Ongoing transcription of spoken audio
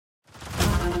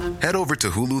Head over to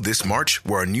Hulu this March,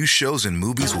 where our new shows and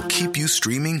movies will keep you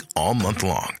streaming all month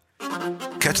long.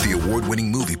 Catch the award-winning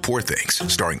movie Poor Things,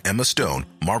 starring Emma Stone,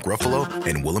 Mark Ruffalo,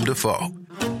 and Willem Dafoe.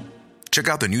 Check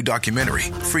out the new documentary,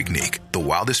 Freaknik, The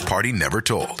Wildest Party Never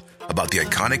Told, about the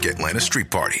iconic Atlanta Street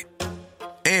Party.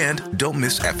 And don't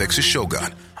miss FX's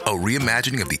Shogun, a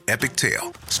reimagining of the epic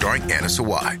tale, starring Anna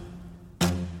Sawai.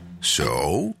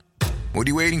 So, what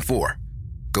are you waiting for?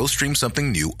 Go stream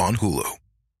something new on Hulu.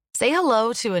 Say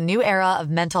hello to a new era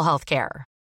of mental health care.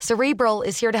 Cerebral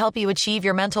is here to help you achieve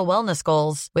your mental wellness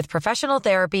goals with professional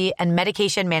therapy and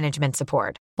medication management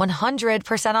support.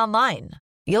 100% online.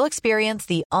 You'll experience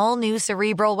the all-new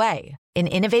Cerebral Way, an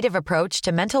innovative approach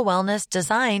to mental wellness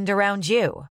designed around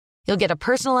you. You'll get a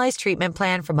personalized treatment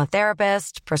plan from a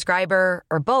therapist, prescriber,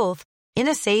 or both in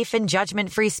a safe and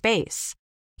judgment-free space.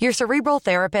 Your Cerebral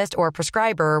therapist or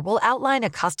prescriber will outline a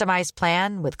customized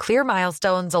plan with clear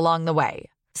milestones along the way,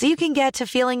 so you can get to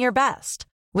feeling your best.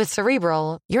 With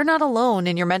Cerebral, you're not alone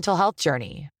in your mental health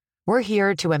journey. We're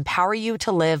here to empower you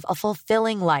to live a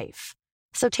fulfilling life.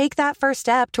 So take that first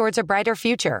step towards a brighter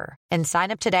future and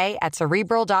sign up today at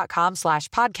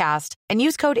Cerebral.com/podcast and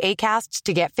use code ACAST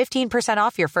to get 15%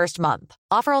 off your first month.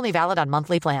 Offer only valid on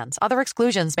monthly plans. Other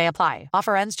exclusions may apply.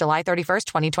 Offer ends July 31st,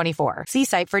 2024. See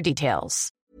site for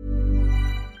details.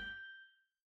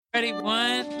 Ready?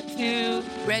 1, 2,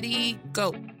 ready,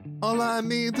 go. All I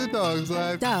need the dog's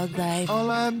life. Dog life.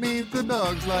 All I need the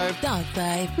dog's life. Dog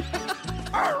life.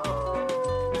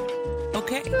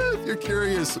 Okay. If you're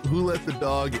curious who let the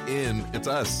dog in, it's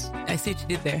us. I see what you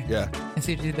did there. Yeah. I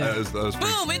see what you did there. That was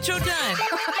pretty, Boom, intro done.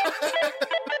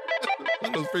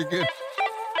 that was pretty good.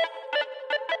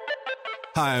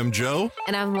 Hi, I'm Joe.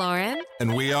 And I'm Lauren.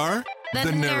 And we are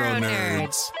The Neuro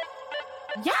Nerds.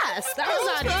 Yes, that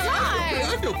was on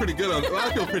time. I feel pretty good.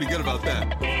 I feel pretty good about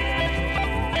that.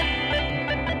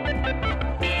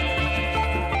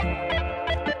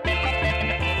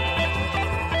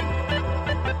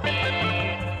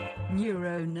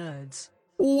 Neuro Nerds.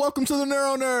 Welcome to the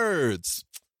Neuro Nerds.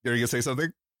 You're gonna say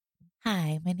something?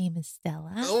 Hi, my name is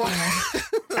Stella.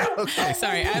 Okay.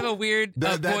 Sorry, I have a weird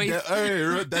voice. That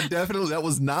definitely, that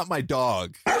was not my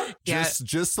dog. Yeah.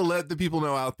 Just to let the people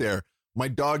know out there, my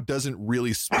dog doesn't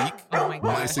really speak. Oh my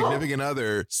My God. significant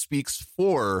other speaks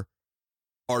for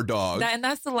our dog. And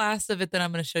that's the last of it that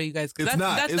I'm going to show you guys. It's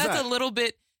not. That's a little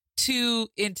bit too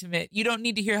intimate. You don't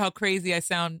need to hear how crazy I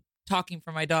sound talking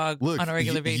for my dog Look, on a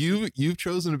regular basis. You've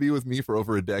chosen to be with me for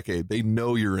over a decade. They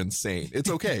know you're insane. It's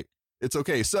okay. It's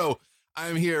okay. So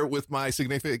I'm here with my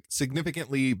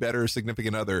significantly better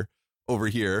significant other over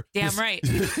here. Damn right.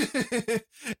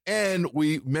 And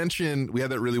we mentioned we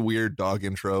had that really weird dog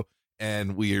intro,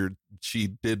 and she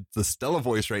did the Stella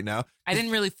voice right now. I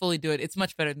didn't really fully do it. It's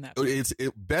much better than that.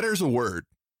 Better's a word.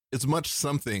 It's much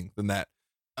something than that.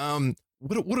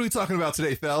 What are we talking about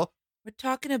today, Fel? We're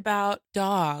talking about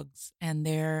dogs and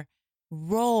their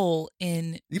role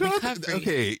in recovery.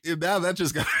 Okay, now that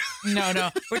just got... No.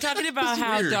 We're talking about It's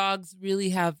how weird. dogs really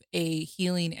have a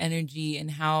healing energy and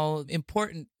how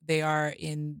important they are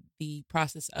in the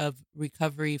process of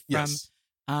recovery from Yes.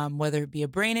 whether it be a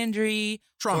brain injury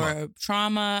or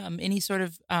trauma, any sort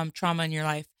of trauma in your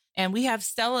life. And we have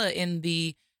Stella in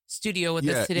the studio with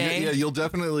us today. Yeah, you'll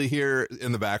definitely hear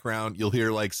in the background. You'll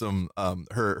hear like some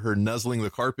her nuzzling the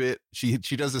carpet. She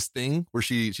does this thing where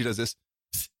she does this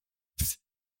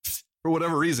for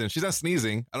whatever reason. She's not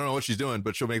sneezing. I don't know what she's doing,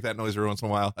 but she'll make that noise every once in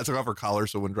a while. I took off her collar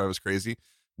so it wouldn't drive us crazy.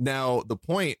 Now, the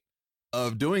point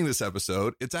of doing this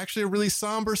episode, it's actually a really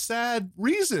somber, sad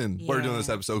reason why we're doing this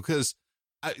episode, because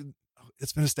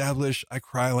it's been established I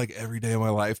cry like every day of my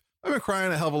life. I've been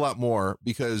crying a hell of a lot more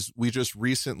because we just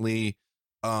recently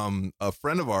a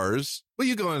friend of ours. Will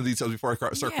you go into details before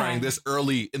I start crying this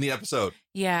early in the episode?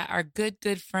 Yeah, our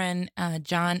good friend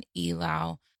John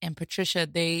Elau and Patricia,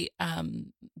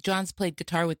 John's played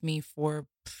guitar with me for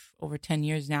over 10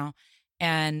 years now,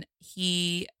 and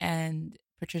he and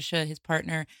Patricia, his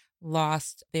partner,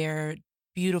 lost their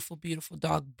beautiful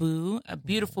dog Boo, a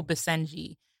beautiful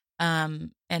Basenji,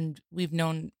 and we've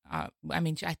known I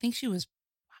think she was,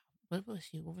 what was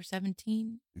she, over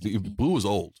 17? Boo was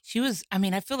old. She was,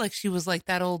 I feel like she was like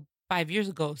that old 5 years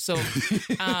ago. So,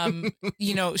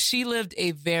 she lived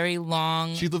a very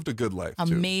long... She lived a good life,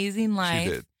 too. Amazing life. She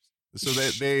did. So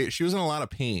she was in a lot of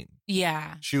pain.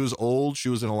 Yeah. She was old. She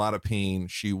was in a lot of pain.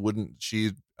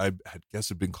 I guess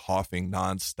had been coughing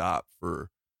nonstop for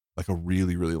like a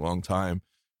really, really long time.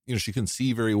 She couldn't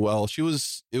see very well. It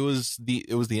was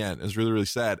the end. It was really, really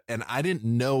sad. And I didn't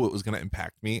know it was going to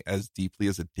impact me as deeply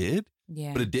as it did.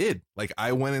 Yeah. But it did. Like,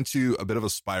 I went into a bit of a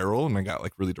spiral and I got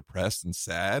like really depressed and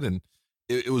sad. And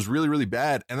it was really, really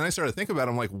bad. And then I started to think about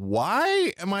it. I'm like,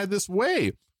 why am I this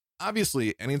way?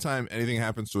 Obviously, anytime anything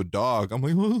happens to a dog, I'm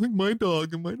like, well, like my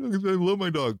dog and my dog. I love my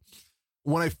dog.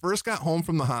 When I first got home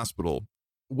from the hospital,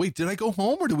 wait, did I go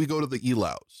home or did we go to the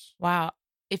Elows? Wow.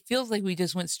 It feels like we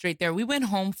just went straight there. We went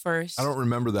home first. I don't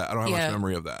remember that. I don't have much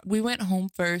memory of that. We went home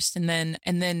first, and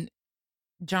then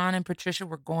John and Patricia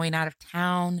were going out of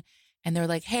town, and they're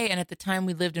like, hey, and at the time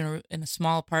we lived in a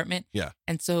small apartment. Yeah.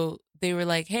 And so they were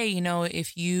like, hey,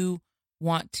 if you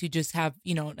want to just have,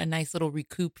 a nice little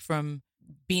recoup from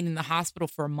being in the hospital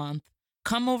for a month,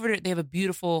 come over they have a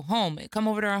beautiful home. Come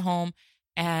over to our home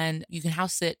and you can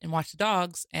house sit and watch the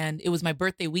dogs. And it was my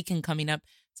birthday weekend coming up.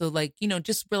 So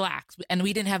just relax. And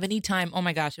we didn't have any time. Oh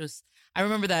my gosh. I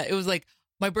remember that. It was like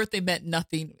my birthday meant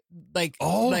nothing.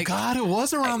 God, it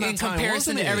was around that time. In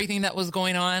comparison to everything that was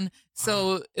going on.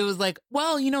 So it was like,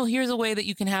 well, here's a way that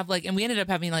you can have and we ended up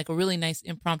having a really nice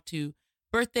impromptu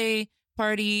birthday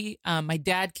party. My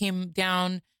dad came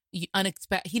down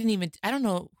unexpected. He didn't even, I don't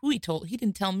know who he told. He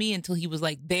didn't tell me until he was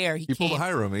there. He pulled a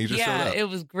Hiram and he just showed up. It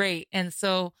was great. And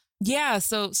so,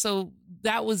 so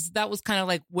that was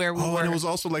kind of where we were. And it was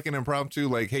also an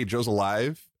impromptu, hey, Joe's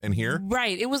alive and here.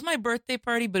 Right. It was my birthday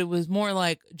party, but it was more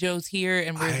like Joe's here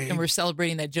and we're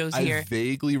celebrating that Joe's here. I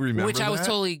vaguely remember which I was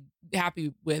totally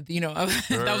happy with,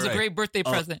 that was a great birthday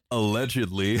present.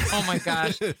 Allegedly. Oh my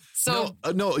gosh. So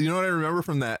no, you know what I remember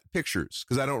from that? Pictures.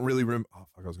 Because I don't really remember. Oh,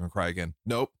 fuck, I was going to cry again.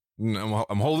 Nope.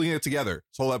 I'm holding it together.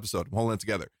 This whole episode, I'm holding it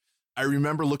together. I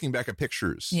remember looking back at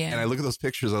pictures and I look at those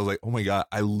pictures. I was like, oh my God,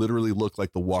 I literally look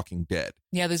like The Walking Dead.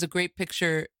 Yeah. There's a great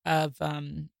picture of,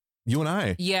 you and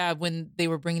I. Yeah. When they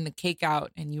were bringing the cake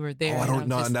out and you were there. Oh, I don't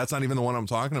know. And that's not even the one I'm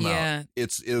talking about.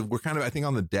 Yeah. We're kind of, I think,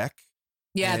 on the deck.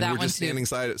 Yeah. And that we're one just standing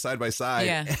side by side.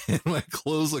 Yeah. And my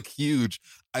clothes look huge.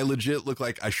 I legit look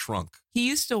like I shrunk. He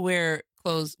used to wear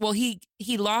clothes. Well, he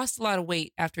lost a lot of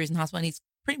weight after he's in hospital and he's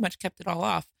pretty much kept it all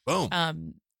off.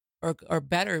 Boom. Or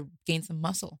better, gain some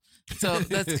muscle. So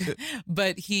that's good.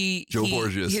 But Joe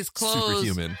Borges, his clothes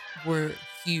superhuman, were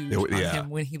huge on him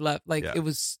when he left.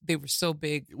 They were so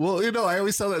big. Well, I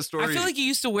always tell that story. I feel like you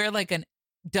used to wear an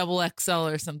double XL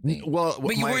or something. Well,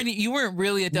 but you weren't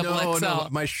really a double XL. No,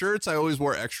 my shirts I always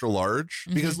wore extra large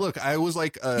because look, I was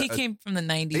he came from the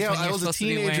 90s. Yeah, I was a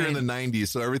teenager in the 90s,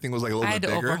 so everything was a little bit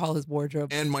bigger. I had to overhaul his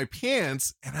wardrobe. And my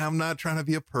pants, and I'm not trying to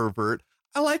be a pervert,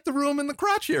 I like the room in the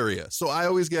crotch area. So I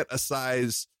always get a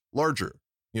size larger,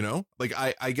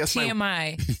 I guess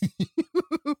TMI.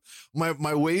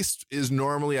 My waist is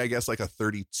normally, I guess, a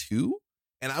 32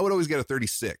 and I would always get a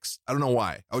 36. I don't know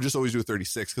why. I would just always do a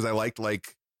 36 because I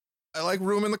like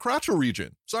room in the crotchal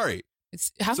region. Sorry.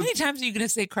 How many times are you going to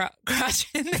say crotch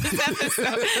in this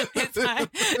episode?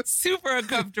 It's super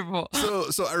uncomfortable.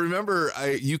 So I remember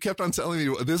you kept on telling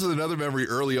me, this is another memory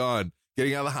early on,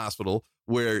 getting out of the hospital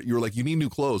where you were like, you need new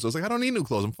clothes. I was like, I don't need new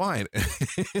clothes. I'm fine.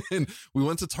 And we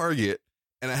went to Target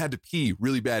and I had to pee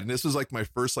really bad. And this was my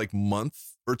first month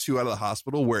or two out of the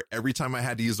hospital where every time I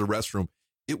had to use the restroom,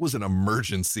 it was an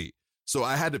emergency. So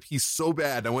I had to pee so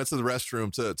bad. I went to the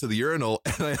restroom to the urinal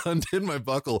and I undid my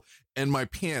buckle and my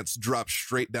pants dropped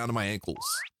straight down to my ankles.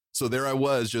 So there I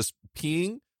was just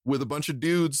peeing with a bunch of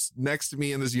dudes next to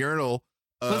me in this urinal.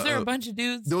 Was there a bunch of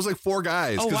dudes? There was 4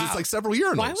 guys because it's several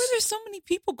urinals. Why were there so many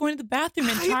people going to the bathroom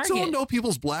in Target? I don't know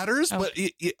people's bladders, but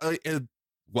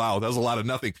wow, that was a lot of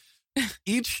nothing.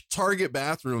 Each Target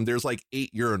bathroom, there's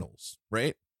 8 urinals,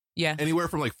 right? Yeah. Anywhere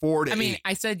from 4 to 8. I mean,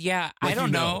 I said, yeah, I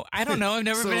don't know. I don't know. I've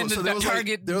never been into the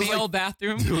Target male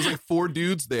bathroom. There was 4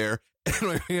 dudes there and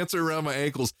my pants are around my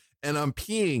ankles and I'm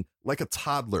peeing like a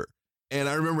toddler. And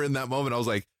I remember in that moment, I was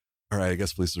like, all right, I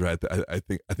guess police is right. I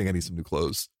think I need some new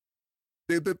clothes.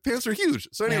 The pants are huge.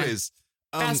 So anyways.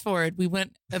 Fast forward, we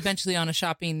went eventually on a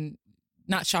shopping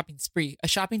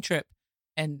trip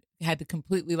and had to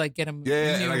completely get him.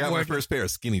 Yeah, and I got my first pair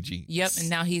of skinny jeans. Yep, and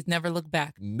now he's never looked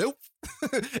back. Nope.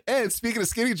 And speaking of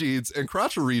skinny jeans and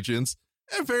crotchal regions,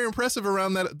 very impressive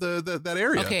around that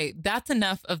area. Okay, that's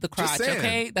enough of the crotch,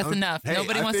 okay? That's enough. Hey,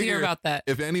 Nobody wants to hear about that.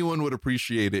 If anyone would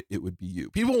appreciate it, it would be you.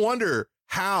 People wonder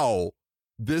how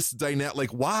this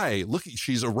dynamic, why? Look,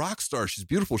 she's a rock star. She's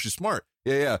beautiful. She's smart.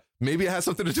 Yeah. Maybe it has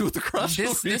something to do with the crotch.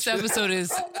 This episode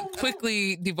is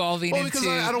quickly devolving into because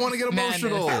I don't want to get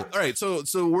emotional. Madness. All right,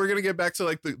 so we're gonna get back to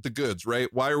the goods, right?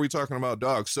 Why are we talking about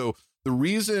dogs? So the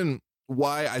reason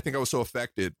why I think I was so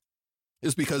affected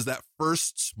is because that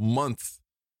first month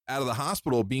out of the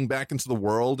hospital, being back into the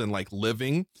world and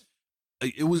living,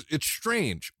 it's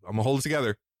strange. I'm gonna hold it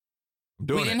together.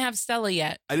 We didn't have Stella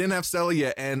yet. I didn't have Stella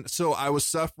yet, and so I was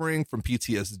suffering from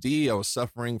PTSD. I was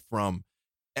suffering from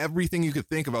everything you could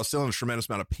think of. I was still in a tremendous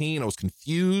amount of pain. I was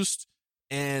confused.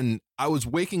 And I was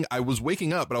waking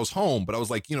up, but I was home, but I was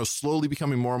like, slowly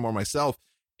becoming more and more myself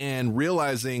and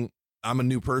realizing I'm a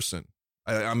new person.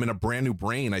 I'm in a brand new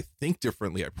brain. I think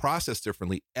differently. I process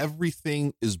differently.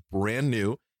 Everything is brand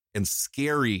new and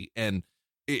scary. And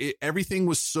everything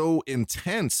was so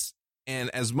intense. And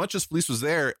as much as Felice was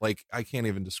there, like, I can't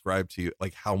even describe to you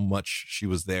like how much she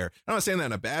was there. I'm not saying that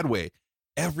in a bad way.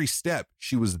 Every step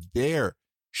she was there.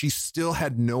 She still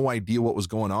had no idea what was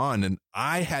going on. And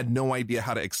I had no idea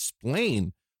how to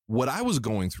explain what I was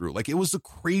going through. Like, it was the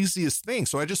craziest thing.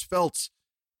 So I just felt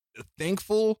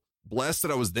thankful, blessed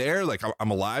that I was there. Like,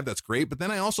 I'm alive. That's great. But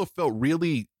then I also felt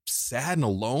really sad and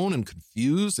alone and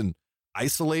confused and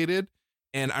isolated.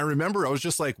 And I remember I was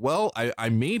just like, well, I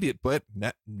made it, but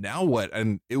now what?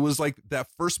 And it was like that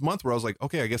first month where I was like,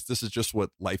 okay, I guess this is just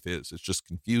what life is. It's just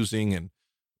confusing. And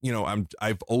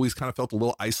I've always kind of felt a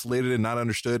little isolated and not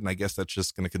understood. And I guess that's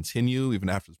just going to continue even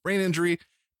after this brain injury.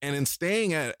 And in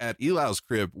staying at Eli's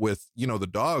crib with, the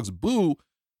dogs, Boo,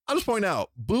 I'll just point out,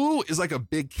 Boo is like a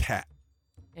big cat.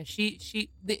 Yeah,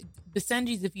 the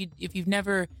Basenjis, if you've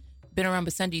never been around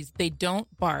Basenjis, they don't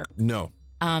bark. No.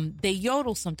 They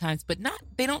yodel sometimes, but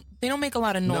they don't make a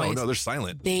lot of noise. No, they're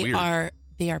silent. They are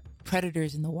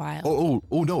predators in the wild. Oh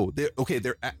no. They're African,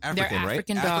 they're right?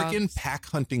 African dogs. African pack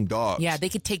hunting dogs. Yeah, they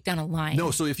could take down a lion.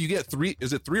 No, so if you get 3,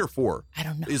 is it 3 or 4? I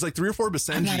don't know. It's like 3 or 4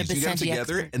 Basenjis. You get them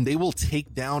together expert. And they will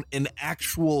take down an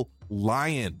actual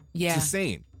lion. Yeah. It's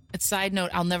insane. A side note,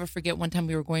 I'll never forget one time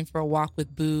we were going for a walk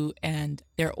with Boo and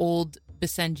their old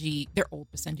Basenji.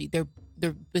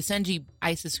 They're Basenji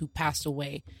Isis who passed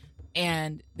away,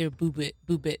 and they're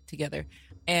Boobit together.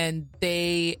 And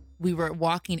we were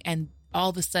walking, and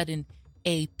all of a sudden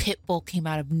a pit bull came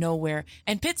out of nowhere.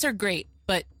 And pits are great,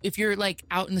 but if you're like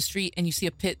out in the street and you see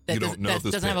a pit that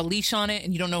doesn't have a leash on it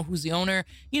and you don't know who's the owner,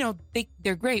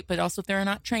 they're great, but also if they're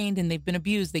not trained and they've been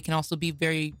abused, they can also be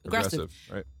very aggressive.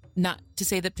 Right. Not to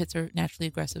say that pits are naturally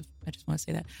aggressive. I just want to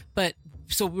say that. But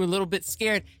so we were a little bit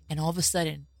scared, and all of a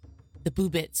sudden the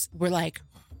Boobits were like,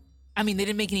 I mean, they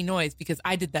didn't make any noise because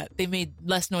I did that. They made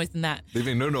less noise than that. They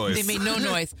made no noise. They made no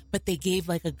noise, but they gave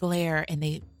like a glare, and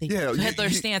they had their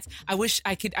stance. I wish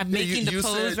I could. I'm making the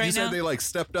pose right now. You said they like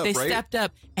stepped up, they right? They stepped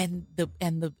up, and the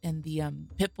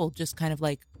pit bull just kind of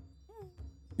like,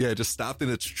 it just stopped in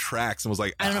its tracks and was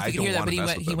like, I don't know if you could hear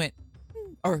that, but he went,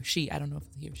 or she. I don't know if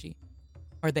it's he or she,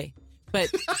 or they,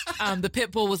 but the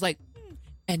pit bull was like,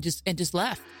 and just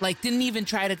left. Like, didn't even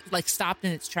try to, like, stopped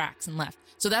in its tracks and left.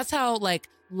 So that's how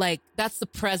like that's the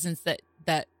presence that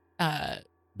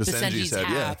Basenjis have.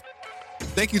 Yeah.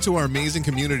 Thank you to our amazing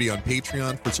community on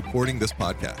Patreon for supporting this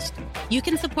podcast. You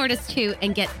can support us too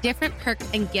and get different perks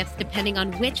and gifts depending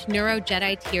on which Neuro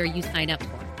Jedi tier you sign up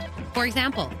for. For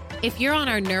example, if you're on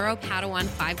our Neuro Padawan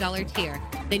 $5 tier,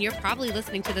 then you're probably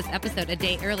listening to this episode a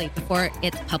day early before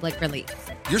its public release.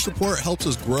 Your support helps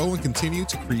us grow and continue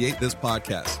to create this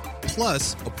podcast.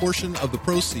 Plus, a portion of the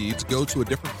proceeds go to a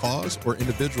different cause or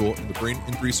individual in the brain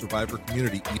injury survivor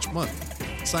community each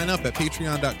month. Sign up at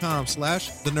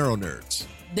patreon.com/theneuronerds.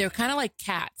 They're kind of like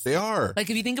cats. They are. Like,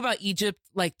 if you think about Egypt,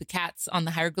 like the cats on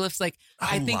the hieroglyphs, like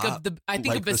I think of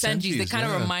Basenjis. They kind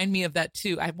of remind me of that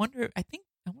too. I wonder if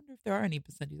there are any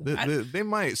Basenjis. They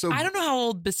might. So I don't know how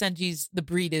old Basenjis, the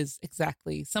breed, is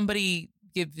exactly. Somebody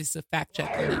give us a fact check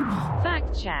on that.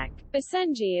 Fact check.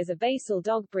 Basenji is a basal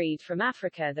dog breed from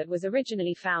Africa that was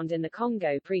originally found in the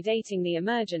Congo, predating the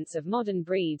emergence of modern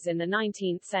breeds in the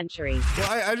 19th century. Well,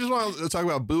 I just want to talk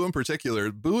about Boo in particular.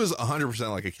 Boo is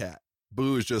 100% like a cat.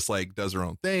 Boo is just like does her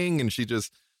own thing, and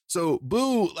so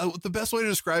Boo, the best way to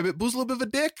describe it, Boo's a little bit of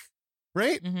a dick.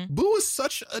 Right? Mm-hmm. Boo was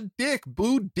such a dick.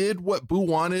 Boo did what Boo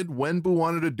wanted when Boo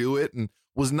wanted to do it, and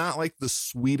was not like the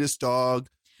sweetest dog.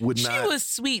 She was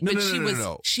sweet, but she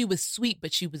was sweet,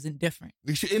 but she was indifferent.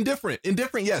 Indifferent.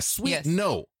 Yes. Sweet. Yes.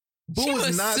 No. Boo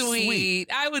was not sweet.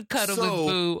 I would cuddle with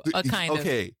Boo.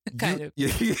 Okay. Kind of.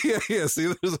 Yeah.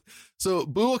 See, so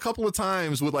Boo a couple of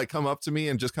times would like come up to me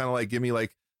and just kind of like give me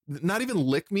like, not even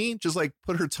lick me, just like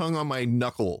put her tongue on my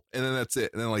knuckle, and then that's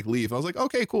it, and then like leave. I was like,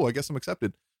 okay, cool. I guess I'm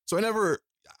accepted. So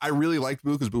I really liked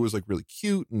Boo because Boo was like really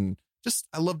cute, and just,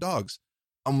 I love dogs.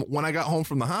 When I got home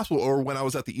from the hospital, or when I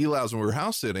was at the Eli's when we were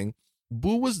house sitting,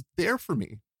 Boo was there for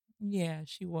me. Yeah,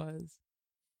 she was.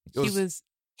 It was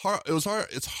hard. It was hard.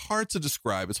 It's hard to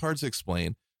describe. It's hard to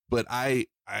explain, but I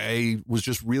was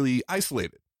just really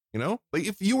isolated, like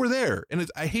if you were there, and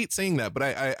I hate saying that, but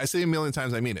I say a million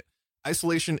times, I mean it.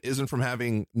 Isolation isn't from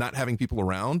not having people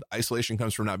around. Isolation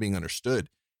comes from not being understood.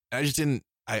 And I just didn't,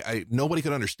 nobody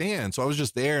could understand. So I was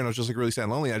just there, and I was just like really sad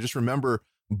and lonely. I just remember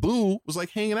Boo was like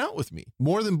hanging out with me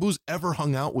more than Boo's ever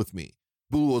hung out with me.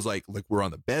 Boo was like we're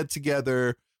on the bed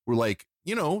together. We're like,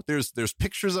 you know, there's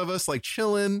pictures of us like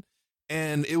chilling,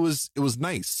 and it was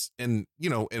nice. And, you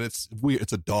know, and it's weird.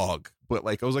 It's a dog, but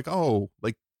like, I was like, oh,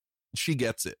 like she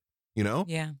gets it, you know?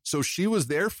 Yeah. So she was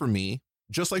there for me,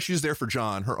 just like she's there for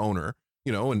John, her owner,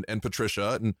 you know, and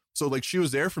Patricia. And so like she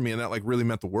was there for me, and that like really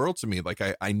meant the world to me. Like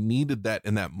I needed that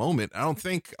in that moment. I don't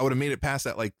think I would have made it past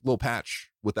that like little patch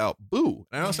without Boo.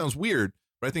 And I know it sounds weird,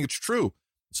 but I think it's true.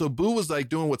 So Boo was like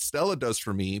doing what Stella does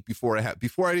for me before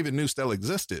I even knew Stella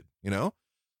existed, you know?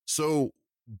 So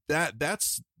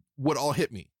that's what all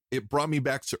hit me. It brought me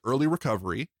back to early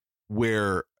recovery,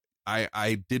 where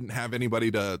I didn't have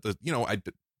anybody to you know, I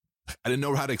didn't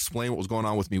know how to explain what was going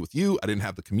on with me with you. I didn't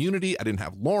have the community. I didn't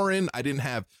have Lauren. I didn't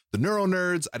have the neuro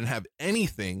nerds. I didn't have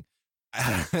anything.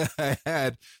 I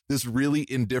had this really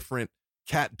indifferent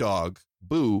cat dog.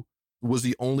 Boo was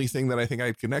the only thing that I think I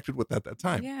had connected with at that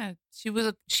time. Yeah, she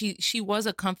was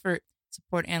a comfort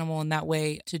support animal in that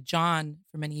way to John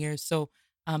for many years. So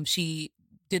she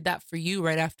did that for you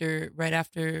right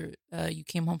after you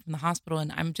came home from the hospital,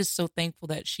 and I'm just so thankful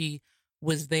that she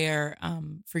was there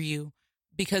for you,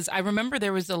 because I remember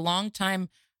there was not a long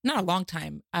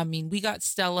time. I mean, we got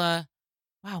Stella.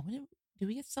 Wow, when did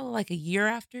we get Stella? Like a year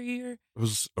after a year? It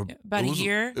was about a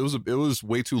year. It was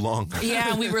way too long.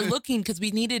 Yeah, we were looking because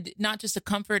we needed not just a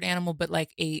comfort animal, but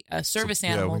like a service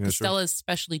animal, because Stella is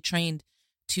specially trained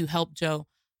to help Joe.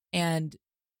 And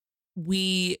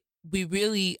we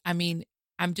really, I mean,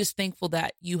 I'm just thankful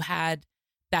that you had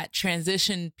that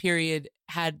transition period,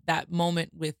 had that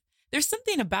moment with, there's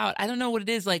something about, I don't know what it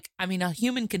is. Like, I mean, a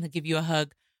human can give you a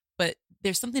hug, but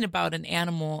there's something about an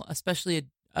animal, especially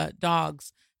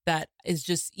dogs, that is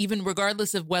just, even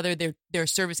regardless of whether they're a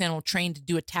service animal trained to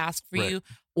do a task for you,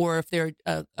 or if they're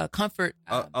a comfort.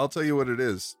 I'll tell you what it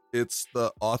is. It's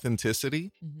the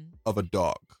authenticity of a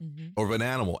dog or of an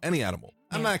animal, any animal.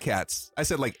 Yeah. I'm not cats. I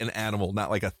said like an animal,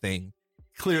 not like a thing.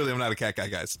 Clearly I'm not a cat guy,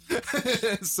 guys.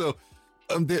 So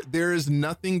there is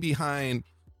nothing behind,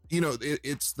 you know,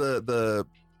 it's the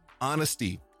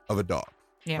honesty of a dog.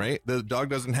 Yeah. Right. The dog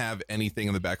doesn't have anything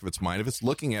in the back of its mind. If it's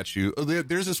looking at you,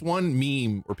 there's this one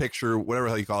meme or picture, whatever the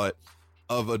hell you call it,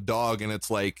 of a dog. And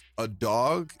it's like, a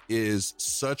dog is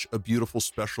such a beautiful,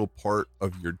 special part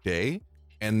of your day.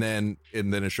 And then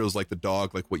it shows like the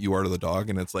dog, like what you are to the dog.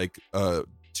 And it's like, to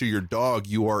your dog,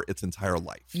 you are its entire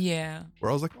life. Yeah.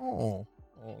 Where I was like, oh,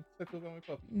 that goes on my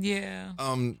puppy. Yeah.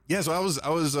 Yeah. So I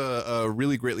was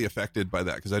really greatly affected by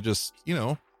that, because I just, you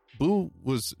know, Boo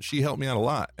she helped me out a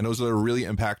lot, and it was a really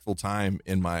impactful time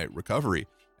in my recovery.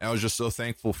 And I was just so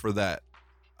thankful for that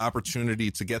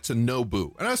opportunity to get to know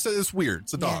Boo. And I said, it's weird.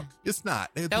 It's a dog. It's not.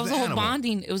 That was a whole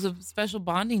bonding. It was a special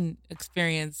bonding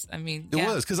experience. I mean, it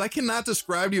was, because I cannot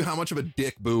describe to you how much of a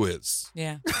dick Boo is.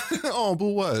 Yeah. Oh,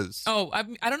 Boo was. Oh,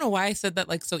 I don't know why I said that.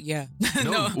 Like, so yeah.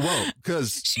 No, well,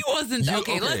 because she wasn't.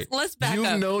 Okay, let's back up.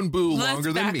 You've known Boo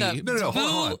longer than me. No,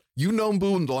 hold on. You've known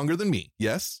Boo longer than me.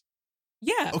 Yes.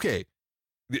 Yeah. Okay.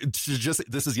 This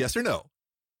is yes or no.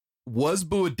 Was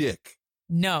Boo a dick?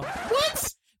 No.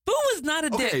 What? Boo was not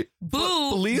a dick. Boo.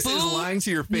 Police is lying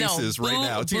to your faces right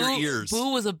now, to your ears.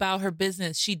 Boo was about her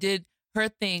business. She did her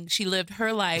thing. She lived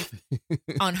her life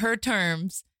on her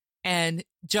terms. And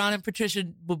John and Patricia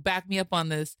will back me up on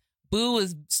this. Boo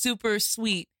was super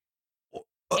sweet.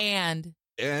 And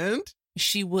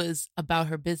she was about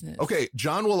her business. Okay,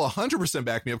 John will 100%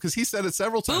 back me up, because he said it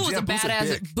several times.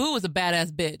 Boo was a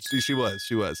badass bitch. She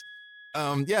was.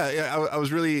 I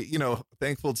was really, you know,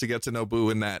 thankful to get to know Boo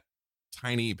in that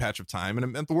tiny patch of time, and it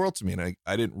meant the world to me. And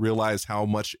I didn't realize how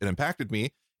much it impacted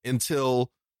me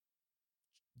until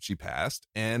she passed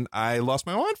and I lost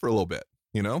my mind for a little bit.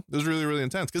 You know, it was really, really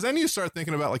intense, because then you start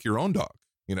thinking about like your own dog,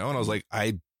 you know, and I was like,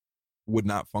 I would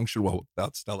not function well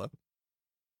without Stella.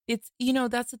 It's, you know,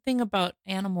 that's the thing about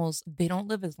animals. They don't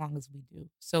live as long as we do.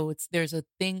 So there's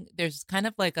kind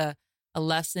of like a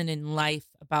lesson in life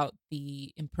about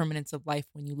the impermanence of life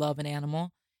when you love an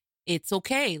animal. It's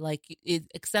okay. Like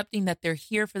accepting that they're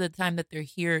here for the time that they're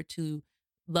here to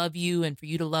love you and for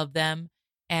you to love them,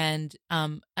 and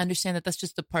understand that that's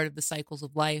just a part of the cycles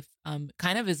of life.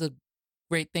 Kind of is a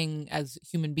great thing as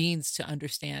human beings to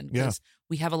understand, because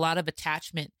we have a lot of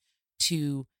attachment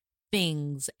to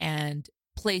things and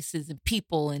places and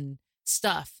people and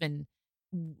stuff, and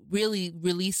really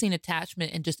releasing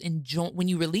attachment and just enjoy. When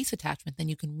you release attachment, then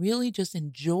you can really just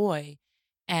enjoy,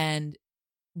 and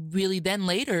really then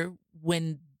later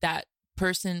when that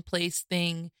person, place,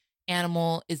 thing,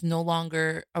 animal is no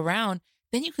longer around,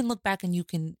 then you can look back and you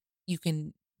can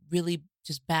really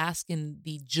just bask in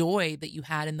the joy that you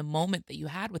had in the moment that you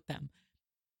had with them.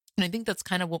 And I think that's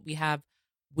kind of what we have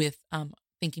with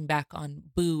thinking back on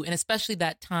Boo, and especially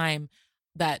that time,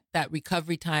 that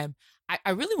recovery time.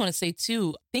 I really want to say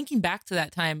too, thinking back to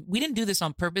that time, we didn't do this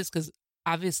on purpose because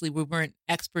obviously we weren't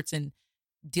experts in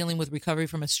dealing with recovery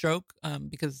from a stroke,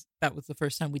 because that was the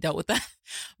first time we dealt with that.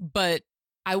 But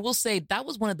I will say that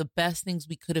was one of the best things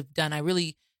we could have done. I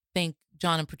really thank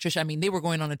John and Patricia. I mean, they were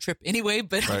going on a trip anyway,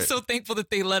 but I'm so thankful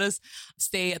that they let us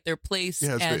stay at their place.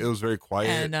 Yeah, it was very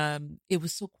quiet. And it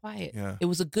was so quiet. Yeah. It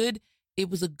was a great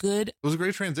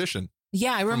transition.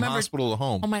 Yeah, I remember. From hospital to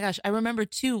home. Oh my gosh. I remember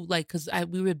too, like, because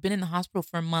we had been in the hospital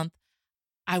for a month.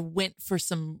 I went for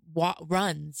some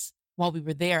runs while we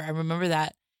were there. I remember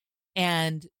that.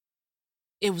 And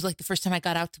it was like the first time I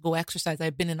got out to go exercise.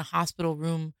 I'd been in a hospital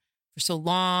room for so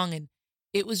long. And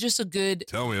it was just a good.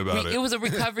 Tell me about it. It was a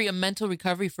recovery, a mental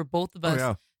recovery for both of us. Oh,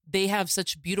 yeah. They have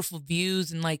such beautiful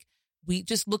views, and like we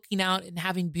just looking out and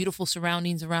having beautiful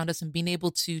surroundings around us and being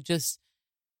able to just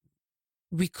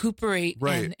recuperate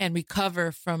and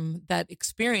recover from that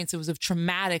experience. It was a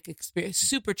traumatic experience,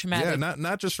 super traumatic. Yeah,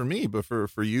 not just for me, but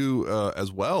for you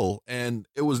as well. And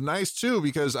it was nice too,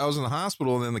 because I was in the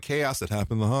hospital, and then the chaos that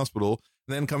happened in the hospital,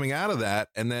 and then coming out of that,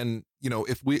 and then, you know,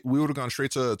 if we would have gone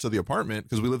straight to the apartment,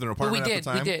 because we lived in an apartment at the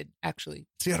time. We did actually.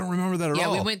 See, I don't remember that at all.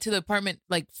 Yeah, we went to the apartment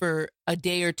like for a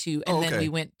day or two, and then we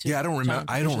went to. Yeah, I don't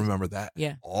remember that.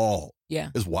 Yeah. At all. Yeah,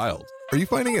 it's wild. Are you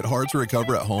finding it hard to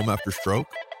recover at home after stroke?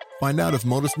 Find out if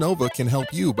Modus Nova can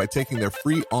help you by taking their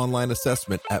free online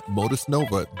assessment at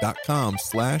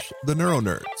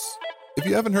modusnova.com/theneuronerds. If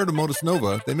you haven't heard of Modus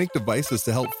Nova, they make devices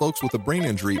to help folks with a brain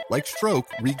injury like stroke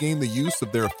regain the use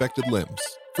of their affected limbs.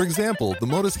 For example, the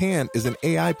Modus Hand is an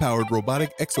AI-powered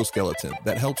robotic exoskeleton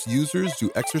that helps users do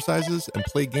exercises and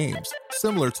play games,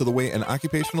 similar to the way an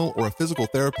occupational or a physical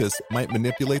therapist might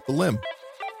manipulate the limb.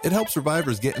 It helps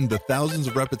survivors get into thousands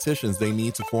of repetitions they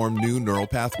need to form new neural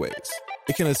pathways.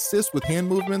 It can assist with hand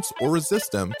movements or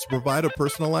resist them to provide a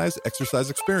personalized exercise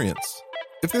experience.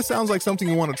 If this sounds like something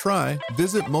you want to try,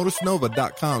 visit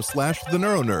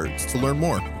modusnova.com/theneuronerds to learn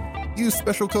more. Use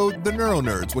special code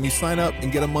THENeuroNerds when you sign up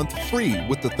and get a month free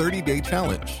with the 30-day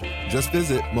challenge. Just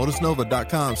visit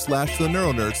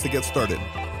modusnova.com/theneuronerds to get started.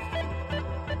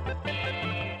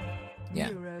 Yeah.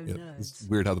 It's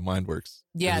weird how the mind works.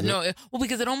 Yeah, no. Well,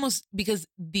 because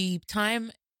the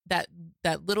time that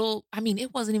little, I mean,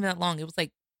 it wasn't even that long. It was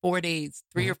like 4 days,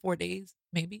 3 or 4 days,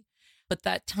 maybe. But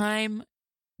that time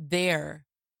there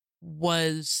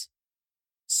was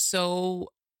so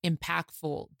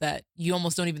impactful that you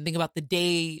almost don't even think about the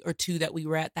day or two that we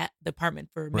were at that apartment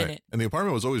for a minute. And the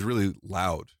apartment was always really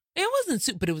loud. It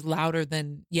wasn't, but it was louder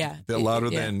than,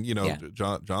 than, you know,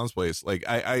 John's place. Like,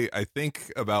 I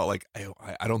think about, like,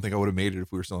 I don't think I would have made it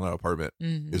if we were still in that apartment.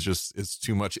 Mm-hmm. It's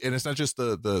too much. And it's not just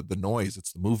the noise,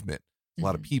 it's the movement. A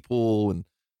lot of people and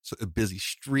a busy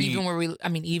street. Even where we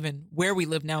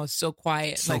live now is so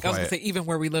quiet. I was going to say, even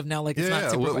where we live now, like, it's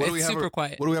not super quiet. It's super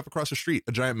quiet. What do we have across the street?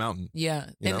 A giant mountain.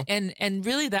 Yeah. And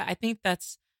really I think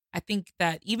that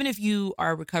even if you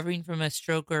are recovering from a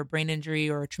stroke or a brain injury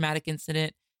or a traumatic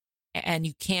incident, and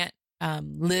you can't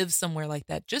live somewhere like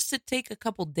that, just to take a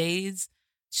couple days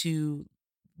to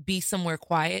be somewhere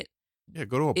quiet. Yeah,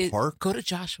 go to a park. Go to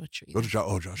Joshua Tree.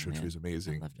 Joshua Tree is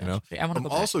amazing. I love Joshua Tree. I want to go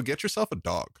back. Also, get yourself a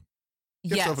dog.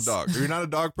 Get yourself a dog. If you're not a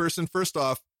dog person, first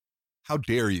off, how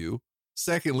dare you?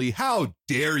 Secondly, how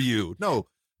dare you? No,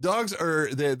 dogs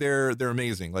they're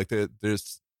amazing. Like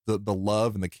there's the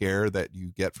love and the care that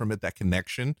you get from it, that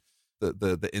connection.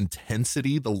 The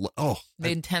intensity,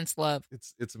 intense love.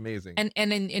 It's amazing.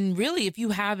 And really, if you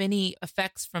have any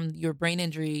effects from your brain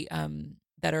injury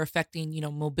that are affecting, you know,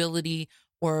 mobility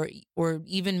or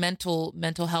even mental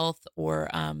health or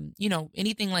you know,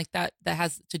 anything like that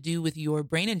has to do with your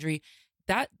brain injury,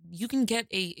 that you can get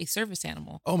a service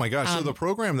animal. Oh my gosh. So the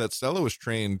program that Stella was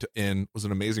trained in was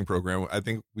an amazing program. I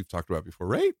think we've talked about before,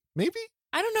 right? Maybe.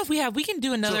 I don't know if we have. We can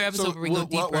do another episode where we go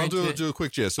deeper. I'll do a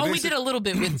quick gist. So we did a little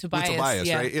bit with Tobias. With Tobias,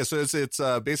 yeah. right? Yeah. So it's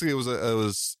basically it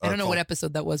was. I don't know what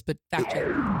episode that was, but fact check.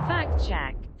 Fact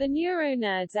check. The Neuro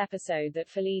Nerds episode that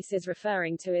Felice is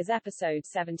referring to is episode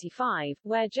 75,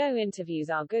 where Joe interviews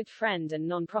our good friend and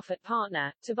non-profit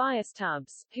partner, Tobias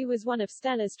Tubbs, who was one of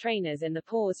Stella's trainers in the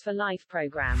Pause for Life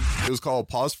program. It was called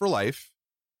Pause for Life,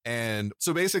 and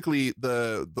so basically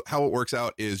the how it works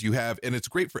out is you have, and it's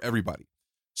great for everybody.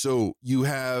 So you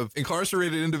have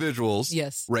incarcerated individuals,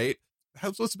 yes, right?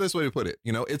 What's the best way to put it?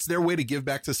 You know, it's their way to give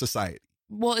back to society.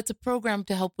 Well, it's a program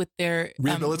to help with their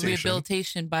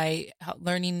rehabilitation by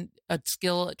learning a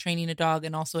skill, training a dog,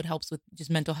 and also it helps with just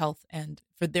mental health and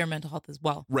for their mental health as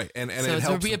well. Right, and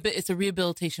so it's a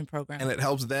rehabilitation program, and it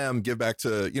helps them give back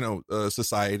to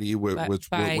society by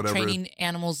whatever. Training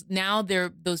animals. Now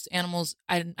those animals.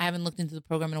 I haven't looked into the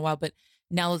program in a while, but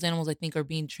now those animals, I think, are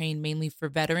being trained mainly for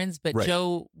veterans. But Right.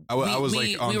 Joe, I was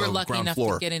like on we were the lucky ground enough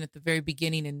floor. to get in at the very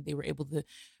beginning, and they were able to.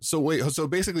 So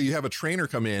basically you have a trainer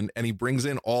come in and he brings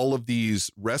in all of these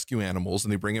rescue animals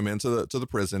and they bring them into the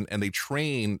prison and they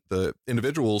train the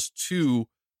individuals to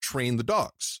train the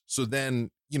dogs. So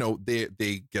then,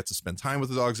 they get to spend time with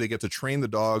the dogs. They get to train the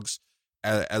dogs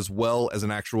as well as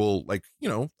an actual, like,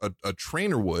 a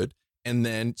trainer would. And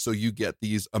then, so you get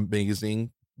these amazingly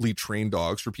trained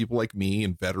dogs for people like me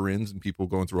and veterans and people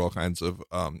going through all kinds of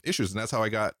issues. And that's how I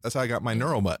got my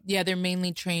Neuromut. Yeah, they're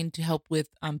mainly trained to help with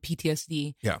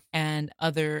PTSD and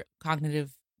other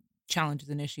cognitive challenges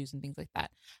and issues and things like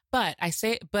that. But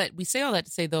we say all that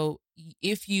to say, though,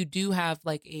 if you do have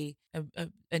like a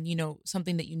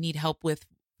something that you need help with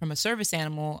from a service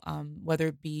animal, whether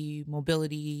it be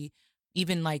mobility,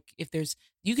 even like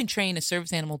you can train a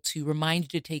service animal to remind you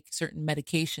to take certain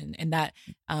medication, and that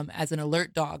as an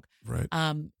alert dog, right?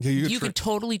 You can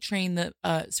totally train the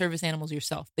service animals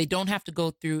yourself. They don't have to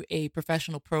go through a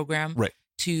professional program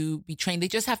to be trained. They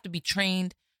just have to be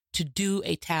trained to do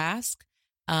a task,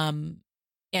 and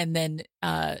then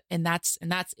and that's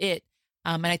it.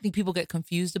 And I think people get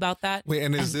confused about that. Wait,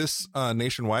 and is this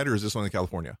nationwide or is this only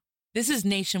California? This is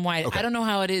nationwide. Okay. I don't know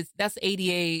how it is. That's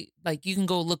ADA. Like, you can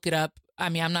go look it up. I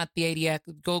mean, I'm not the ADA.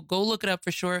 Go look it up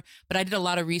for sure. But I did a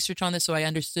lot of research on this, so I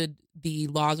understood the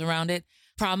laws around it.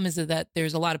 Problem is that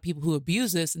there's a lot of people who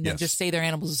abuse this and then just say their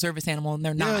animal's a service animal, and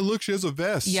they're not. Yeah, look, she has a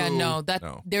vest. Yeah, so...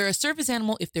 no. They're a service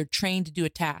animal if they're trained to do a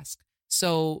task.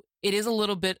 So it is a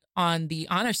little bit on the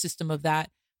honor system of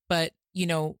that. But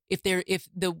if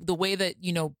the way that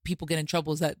people get in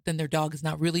trouble is that then their dog is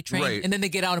not really trained, and then they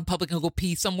get out in public and go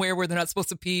pee somewhere where they're not supposed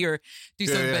to pee or do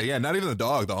something. Yeah, not even the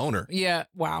dog, the owner. Yeah,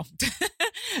 wow.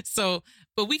 So,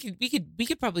 but we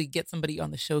could probably get somebody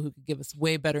on the show who could give us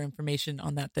way better information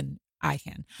on that than I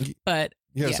can. But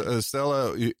yes, yeah.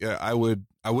 Stella, I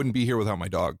wouldn't be here without my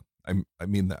dog. I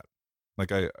mean that.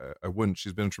 Like I wouldn't.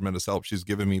 She's been a tremendous help. She's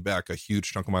given me back a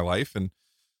huge chunk of my life, and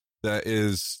that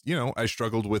is, I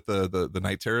struggled with the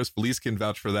night terrors. Felice can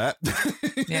vouch for that.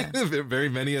 Yeah. Very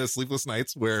many sleepless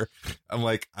nights where I'm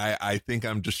like, I think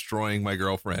I'm destroying my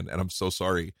girlfriend, and I'm so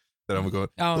sorry that I'm going.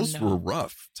 Those were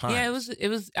rough times. Yeah, it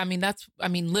was.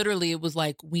 Literally, it was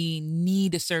like, we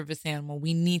need a service animal.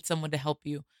 We need someone to help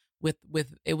you with.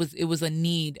 It was a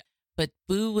need. But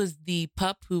Boo was the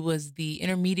pup who was the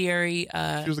intermediary.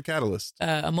 She was a catalyst,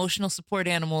 emotional support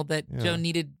animal that Joe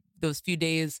needed those few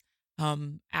days.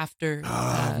 After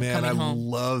man, I home.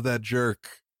 love that jerk.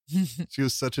 She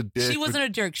was such a dick. She wasn't a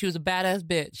jerk. She was a badass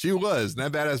bitch. She was. And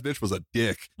that badass bitch was a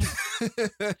dick.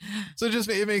 So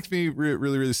it makes me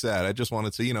really, really sad. I just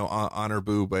wanted to, honor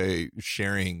Boo by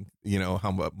sharing,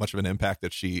 how much of an impact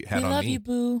that she had on me. We love you,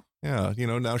 Boo.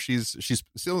 Yeah. Now she's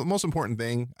still the most important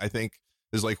thing, I think,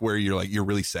 is like where you're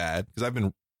really sad, because I've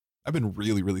been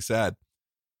really, really sad.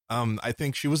 I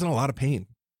think she was in a lot of pain.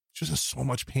 She was in so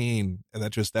much pain, and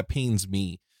that pains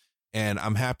me, and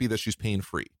I'm happy that she's pain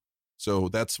free. So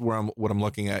that's what I'm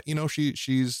looking at.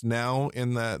 She's now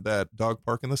in that dog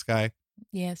park in the sky.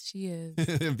 Yes, she is.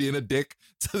 Being a dick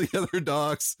to the other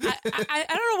dogs. I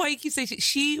don't know why you keep saying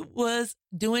she was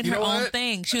doing her own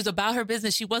thing. She was about her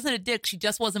business. She wasn't a dick. She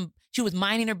just wasn't. She was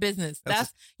minding her business.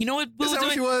 That's you know what Boo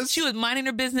was doing? She was minding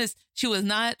her business. She was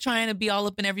not trying to be all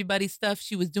up in everybody's stuff.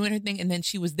 She was doing her thing, and then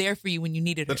she was there for you when you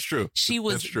needed her. That's true. She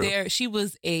was there. She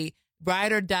was a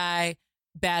ride or die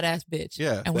badass bitch.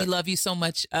 Yeah. And we love you so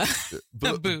much,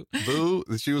 Boo. Boo,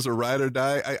 she was a ride or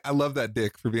die. I love that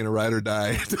dick for being a ride or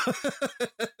die.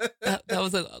 that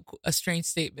was a strange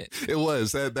statement. It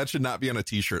was. That should not be on a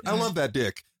t-shirt. I love that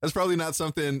dick. That's probably not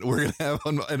something we're going to have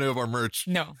on any of our merch.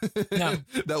 No.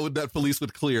 that Felice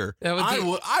would clear.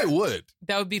 I would.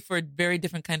 That would be for a very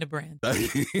different kind of brand.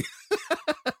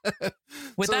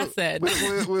 With that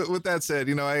said,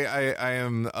 I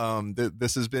am.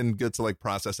 This has been good to like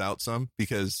process out some,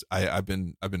 because I've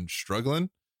been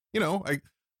struggling. I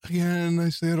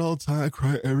say it all the time. I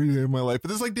cry every day of my life, but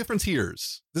there's like different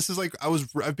tears. This is like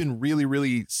I've been really,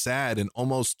 really sad and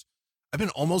I've been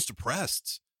almost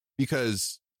depressed,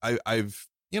 because I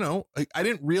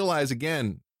didn't realize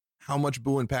again how much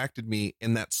Boo impacted me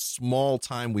in that small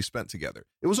time we spent together.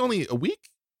 It was only a week,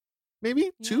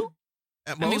 maybe two.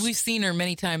 At most. I mean, we've seen her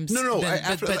many times.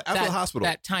 After the hospital.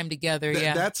 That time together,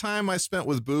 That time I spent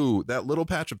with Boo, that little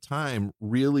patch of time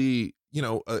really,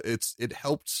 it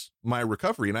helped my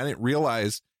recovery. And I didn't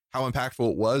realize how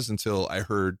impactful it was until I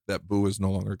heard that Boo is no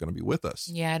longer going to be with us.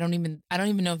 Yeah, I don't even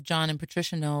know if John and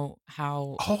Patricia know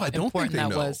how important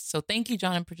that was. So thank you,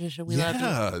 John and Patricia. We love you.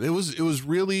 Yeah, it was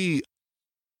really,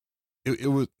 it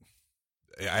was,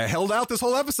 I held out this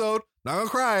whole episode. Not gonna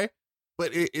cry.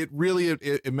 but it really,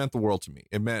 it meant the world to me.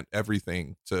 It meant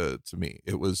everything to me.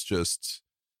 It was just,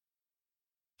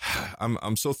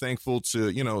 I'm so thankful to,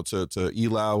 you know, to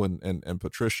Elau and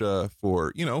Patricia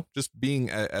for, you know, just being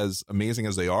as amazing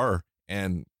as they are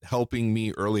and helping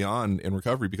me early on in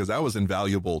recovery, because that was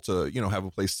invaluable to, you know, have a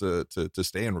place to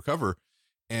stay and recover,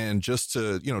 and just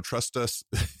to, you know, trust us,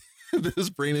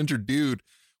 this brain injured dude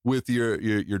with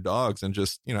your dogs. And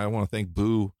just, you know, I want to thank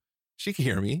Boo. She can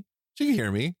hear me.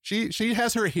 She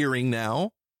has her hearing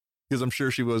now, because I'm sure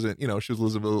she wasn't, you know, she was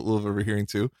losing a little bit of her hearing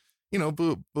too. You know,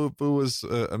 Boo was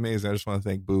amazing. I just want to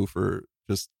thank Boo for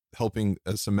just helping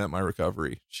cement my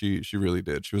recovery. She really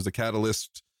did. She was the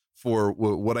catalyst for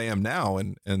what I am now.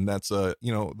 And that's,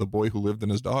 you know, the boy who lived in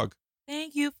his dog.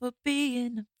 Thank you for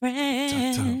being a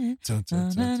friend.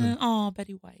 Oh,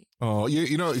 Betty White. Oh,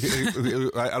 you know,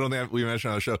 I don't think we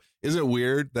mentioned on the show. Is it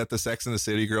weird that the Sex and the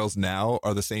City girls now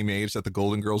are the same age that the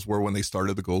Golden Girls were when they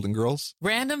started the Golden Girls?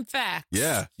 Random facts.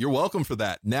 Yeah, you're welcome for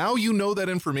that. Now you know that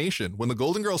information. When the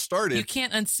Golden Girls started, you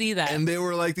can't unsee that. And they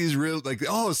were like these real, like,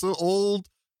 oh, so old,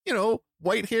 you know,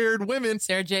 white-haired women.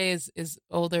 Sarah J is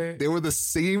older. They were the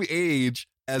same age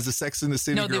as the Sex and the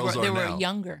City girls are now. They were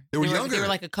younger. They were younger. They were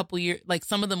like a couple years, like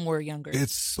some of them were younger.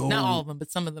 It's so... Not all of them, but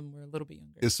some of them were a little bit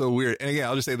younger. It's so weird. And again,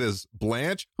 I'll just say this.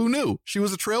 Blanche, who knew? She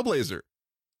was a trailblazer.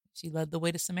 She led the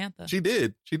way to Samantha. She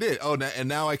did. Oh, and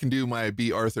now I can do my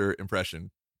B. Arthur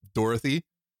impression. Dorothy.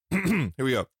 Here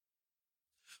we go.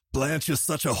 Blanche is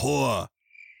such a whore.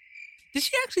 Did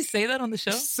she actually say that on the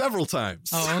show? Several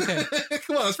times. Oh, okay.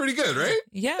 Come on, that's pretty good, right?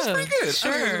 Yeah. That's pretty good.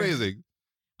 Sure. I think it's amazing.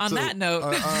 On that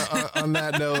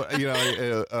note, you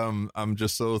know, I'm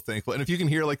just so thankful. And if you can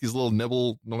hear like these little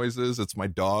nibble noises, it's my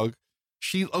dog.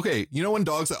 You know, when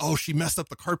dogs, she messed up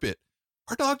the carpet.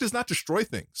 Our dog does not destroy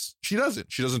things. She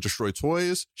doesn't. She doesn't destroy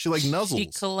toys. She like nuzzles. She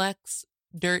collects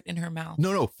dirt in her mouth.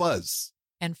 No, fuzz.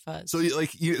 And fuzz. So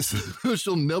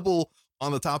she'll nibble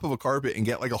on the top of a carpet and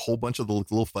get like a whole bunch of the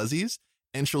little fuzzies,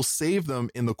 and she'll save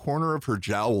them in the corner of her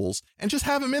jowls and just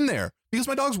have them in there, because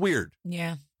my dog's weird.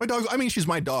 Yeah. My dog, I mean, she's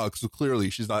my dog, so clearly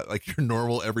she's not like your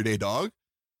normal everyday dog.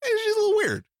 She's a little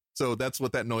weird. So that's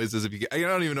what that noise is. I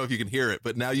don't even know if you can hear it,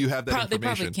 but now you have that information. They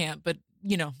probably can't, but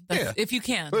you know, if you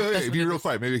can. Wait, be real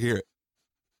quiet. Maybe you can hear it.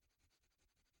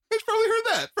 It's probably heard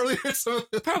that. Probably heard some.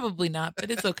 Probably not, but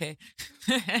it's okay.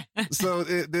 So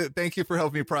thank you for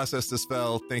helping me process this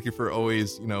spell. Thank you for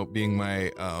always, you know, being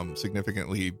my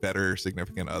significantly better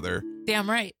significant other. Damn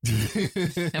right.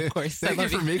 Of course. Thank you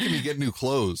for making me get new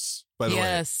clothes, by the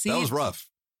way. See, that was rough.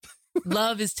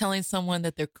 Love is telling someone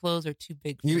that their clothes are too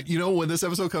big for you know, when this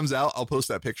episode comes out, I'll post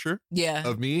that picture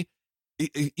of me.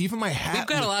 Even my hat. We've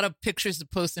got a lot of pictures to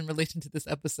post in relation to this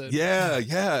episode. Yeah.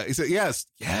 Yes.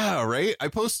 Yeah. Right. I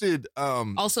posted.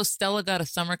 Also, Stella got a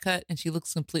summer cut and she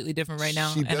looks completely different right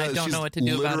now. And I don't know what to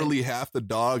do about it. Literally half the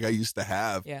dog I used to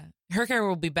have. Yeah. Her hair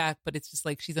will be back, but it's just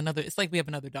like it's like we have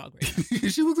another dog right now.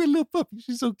 She looks like a little puppy.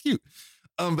 She's so cute.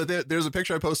 But there's a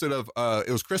picture I posted of,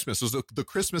 it was Christmas. It was the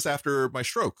Christmas after my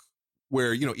stroke,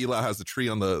 where, you know, Elau has the tree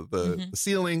on the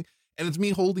ceiling, and it's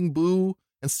me holding Boo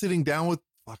and sitting down with,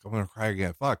 fuck, I'm going to cry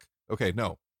again. Fuck. Okay. No.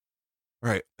 All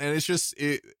right. And it's just,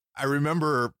 I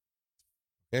remember,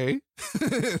 hanging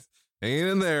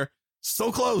in there,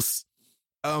 so close.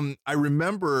 I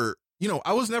remember, you know,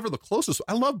 I was never the closest.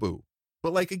 I love Boo,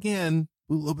 but like, again,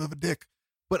 Boo, a little bit of a dick,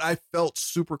 but I felt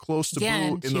super close to Boo in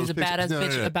those pictures. She was a badass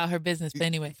bitch about her business, but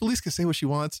anyway. Felice can say what she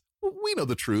wants. We know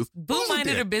the truth. Boo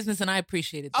minded her business, and I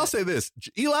appreciated that. I'll say this.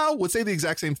 Elau would say the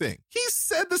exact same thing. He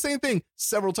said the same thing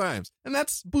several times, and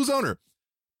that's Boo's owner.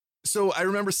 So I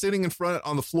remember sitting in front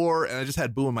on the floor, and I just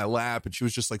had Boo in my lap, and she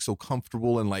was just like so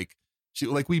comfortable, and like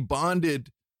we bonded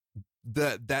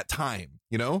that time,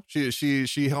 you know.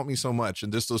 She helped me so much,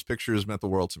 and just those pictures meant the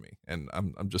world to me, and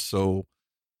I'm just so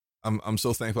I'm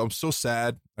so thankful. I'm so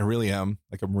sad. I really am.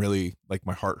 Like, I'm really, like,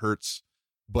 my heart hurts,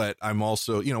 but I'm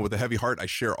also, you know, with a heavy heart, I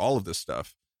share all of this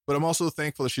stuff, but I'm also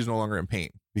thankful that she's no longer in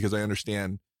pain, because I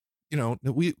understand, you know,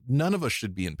 none of us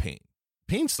should be in pain.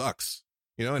 Pain sucks,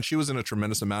 you know, and she was in a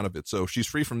tremendous amount of it. So she's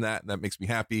free from that. And that makes me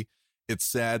happy. It's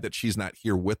sad that she's not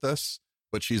here with us,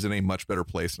 but she's in a much better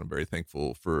place. And I'm very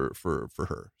thankful for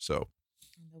her. So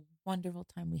the wonderful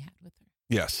time we had with her.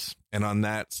 Yes. And on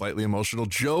that slightly emotional,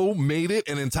 Joe made it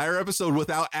an entire episode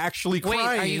without actually crying.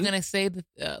 Wait, are you going to say the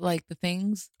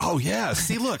things? Oh, yeah.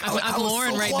 See, look, I'm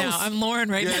Lauren right now. I'm Lauren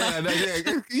right now.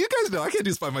 Yeah. You guys know I can't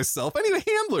do this by myself. I need a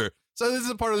handler. So this is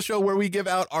a part of the show where we give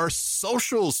out our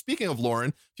socials. Speaking of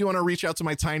Lauren, if you want to reach out to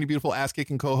my tiny, beautiful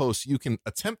ass-kicking co-host, you can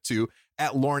attempt to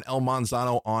at Lauren L.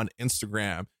 Manzano on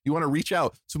Instagram. You want to reach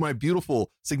out to my beautiful,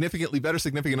 significantly better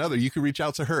significant other, you can reach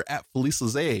out to her at Felice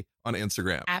Lizay on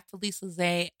Instagram. At Felice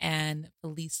Lizay and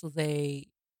Felice Lizay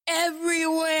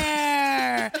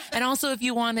everywhere. And also, if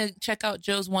you want to check out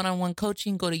Joe's one-on-one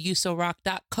coaching, go to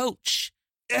yousorock.coach.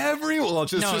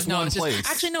 Just one place.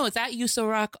 Actually, no, it's at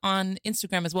YouSoRock on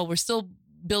Instagram as well. We're still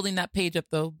building that page up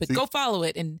though, but go follow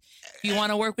it. And if you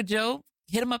want to work with Joe,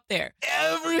 hit him up there.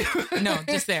 No,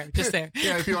 just there.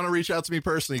 Yeah, if you want to reach out to me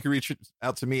personally, you can reach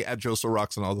out to me at Joe So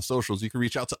Rocks on all the socials. You can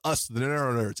reach out to us, the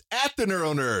Neuro Nerds, at the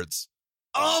Neuro Nerds,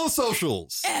 all the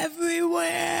socials.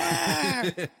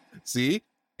 Everywhere. See?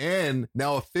 And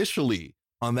now officially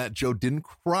on that Joe didn't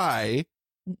cry.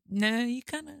 No, you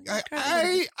kind of.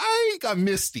 I got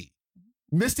misty.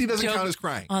 Misty doesn't count as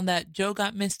crying. On that Joe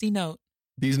got misty note.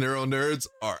 These Neuro Nerds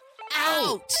are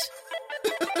out.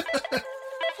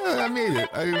 I made it.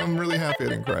 I'm really happy I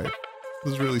didn't cry. It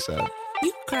was really sad.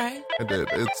 You cried. I did.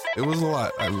 It was a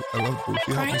lot. I love her.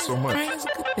 She helped me so much. Crying is a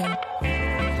good thing.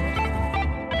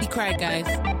 He cried, guys.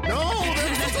 No,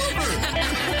 that's over.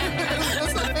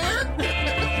 That's not fair.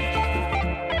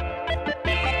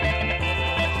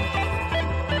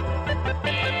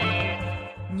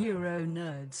 Neuro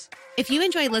Nerds. If you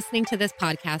enjoy listening to this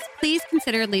podcast, please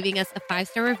consider leaving us a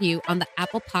 5-star review on the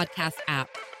Apple Podcast app.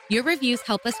 Your reviews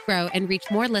help us grow and reach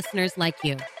more listeners like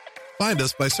you. Find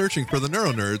us by searching for the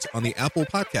Neuro Nerds on the Apple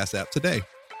Podcast app today.